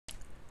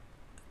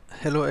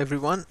Hello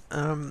everyone.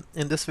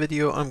 In this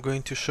video I'm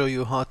going to show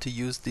you how to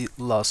use the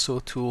Lasso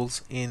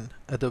tools in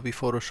Adobe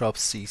Photoshop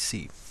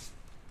CC.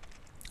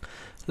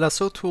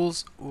 Lasso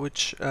tools,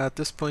 which at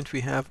this point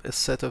we have a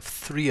set of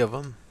 3 of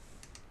them,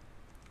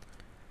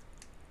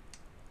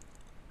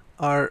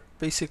 are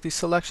basically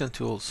selection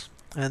tools,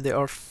 and they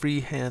are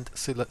freehand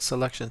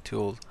selection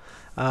tools.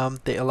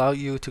 They allow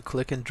you to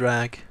click and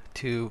drag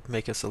to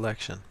make a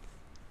selection.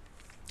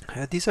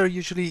 These are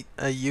usually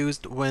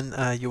used when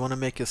you want to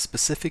make a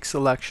specific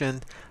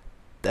selection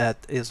that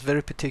is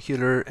very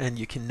particular and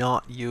you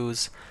cannot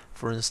use,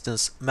 for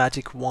instance,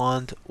 magic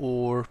wand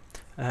or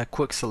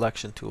quick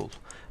selection tool,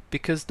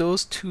 because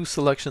those two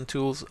selection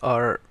tools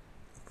are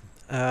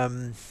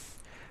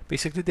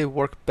basically they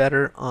work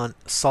better on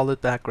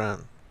solid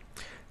background.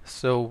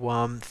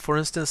 So for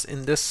instance,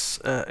 in this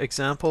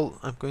example,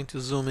 I'm going to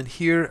zoom in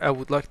here. I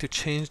would like to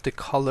change the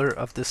color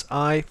of this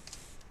eye.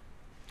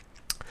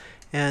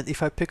 And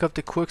if I pick up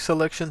the quick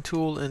selection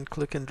tool and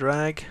click and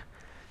drag,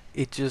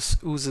 it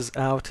just oozes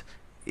out.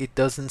 It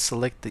doesn't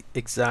select the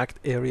exact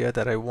area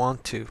that I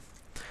want to.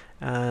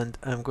 And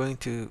I'm going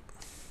to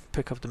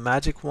pick up the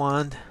magic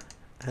wand,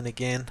 and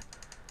again,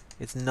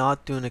 it's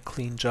not doing a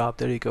clean job.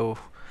 There you go.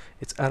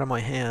 It's out of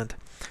my hand.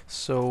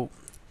 So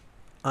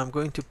I'm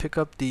going to pick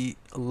up the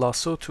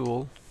lasso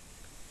tool,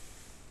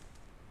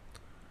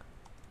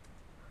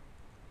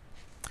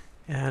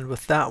 and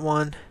with that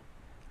one,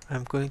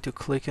 I'm going to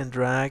click and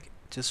drag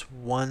just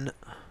one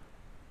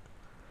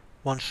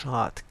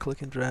shot. Click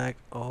and drag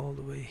all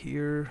the way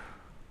here,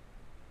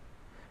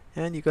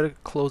 and you gotta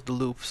close the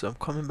loop. So I'm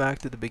coming back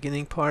to the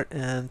beginning part,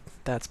 and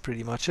that's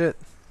pretty much it.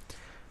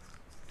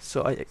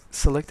 So I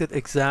selected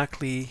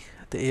exactly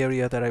the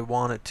area that I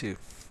wanted to.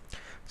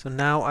 So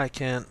now I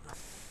can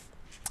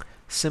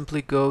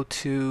simply go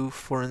to,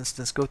 for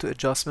instance, go to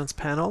Adjustments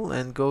panel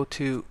and go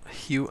to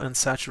Hue and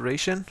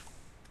Saturation.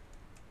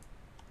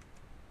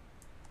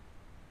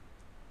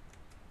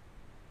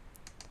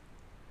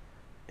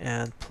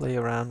 And play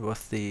around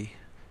with the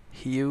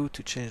hue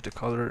to change the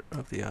color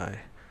of the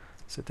eye.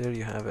 So there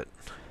you have it.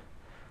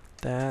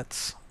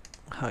 That's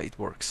how it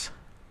works.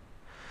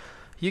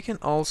 You can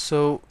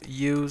also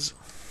use,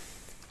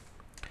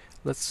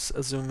 let's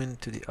zoom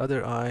into the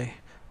other eye.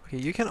 Okay,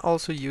 you can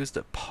also use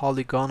the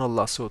Polygonal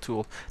Lasso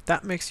tool.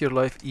 That makes your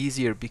life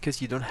easier because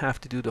you don't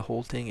have to do the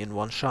whole thing in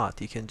one shot.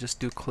 You can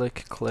just do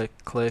click, click,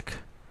 click,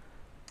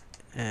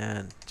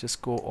 and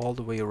just go all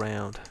the way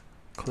around.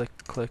 Click,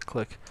 click,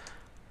 click.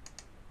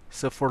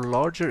 So for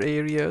larger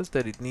areas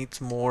that it needs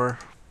more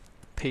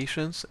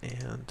patience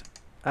and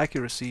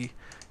accuracy,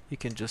 you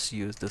can just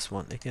use this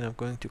one. Again, I'm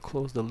going to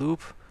close the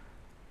loop.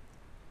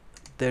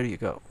 There you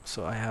go.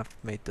 So I have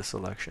made the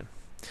selection.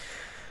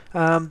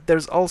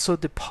 There's also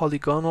the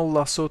Polygonal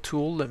Lasso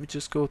tool. Let me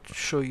just go to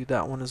show you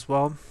that one as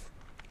well.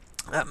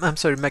 I'm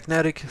sorry,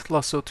 Magnetic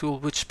Lasso tool,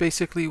 which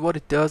basically what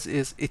it does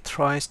is it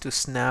tries to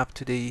snap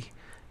to the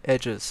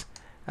edges.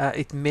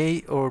 It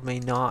may or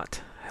may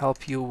not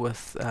help you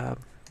with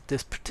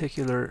this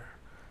particular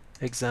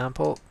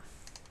example,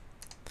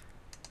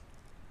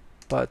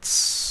 but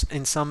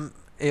in some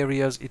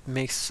areas it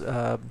makes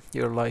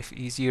your life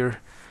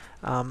easier.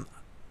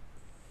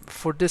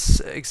 For this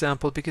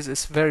example, because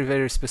it's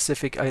very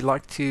specific, I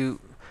like to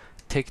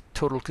take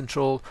total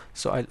control,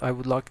 so I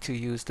would like to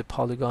use the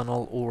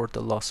Polygonal or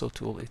the Lasso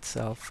tool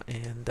itself,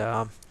 and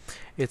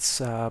it's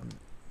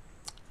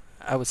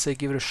I would say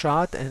give it a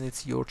shot, and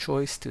it's your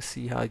choice to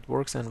see how it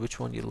works and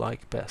which one you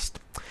like best.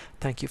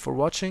 Thank you for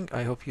watching.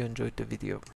 I hope you enjoyed the video.